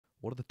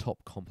What are the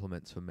top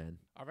compliments for men?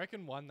 I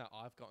reckon one that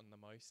I've gotten the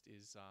most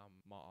is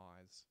my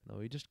eyes. No,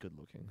 you're just good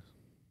looking.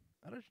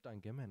 I just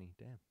don't get many.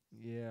 Damn.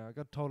 Yeah, I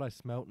got told I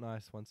smelt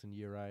nice once in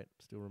year 8.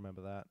 Still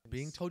remember that.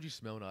 Being told you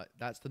smell nice,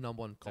 that's the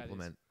number one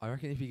compliment. I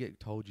reckon if you get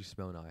told you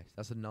smell nice,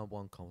 that's the number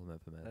one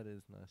compliment for men. That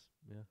is nice.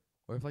 Yeah.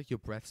 Or if like your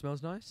breath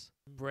smells nice.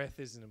 Breath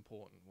is an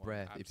important one.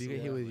 Breath. If you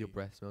get here with your absolutely.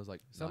 breath smells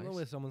like Something nice.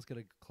 where someone's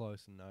gonna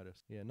close and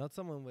notice. Yeah, not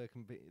someone where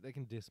they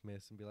can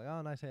dismiss and be like,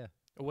 oh, nice hair.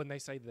 Or when they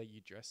say that you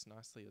dress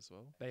nicely as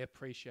well, they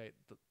appreciate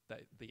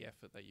the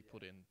effort that you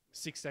put in.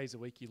 6 days a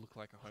week, you look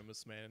like a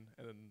homeless man,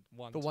 and then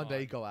one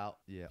day you go out.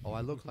 Yeah. Oh,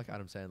 I look like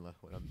Adam Sandler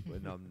when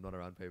I'm not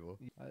around people.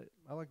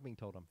 I like being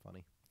told I'm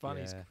funny.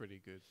 Funny's Yeah.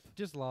 pretty good.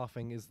 Just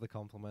laughing is the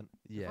compliment.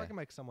 If Yeah. I can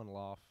make someone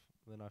laugh,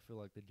 then I feel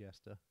like the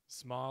jester.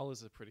 Smile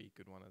is a pretty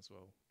good one as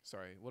well.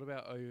 Sorry, what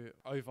about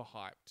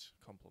overhyped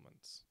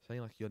compliments?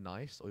 Saying like you're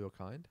nice or you're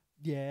kind.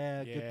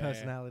 Yeah, good Yeah.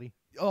 personality.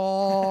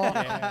 Oh.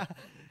 Yeah,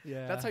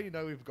 Yeah. That's how you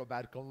know we've got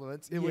bad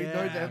compliments. We know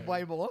Yeah. them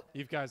way more.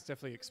 you guys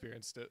definitely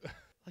experienced it.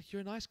 Like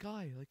you're a nice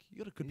guy. Like you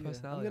got a good Yeah,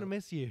 personality. I'm gonna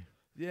miss you.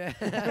 Yeah.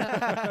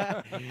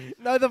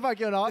 No, the fuck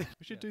you're not.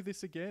 We should do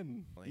this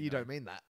again. You don't mean that.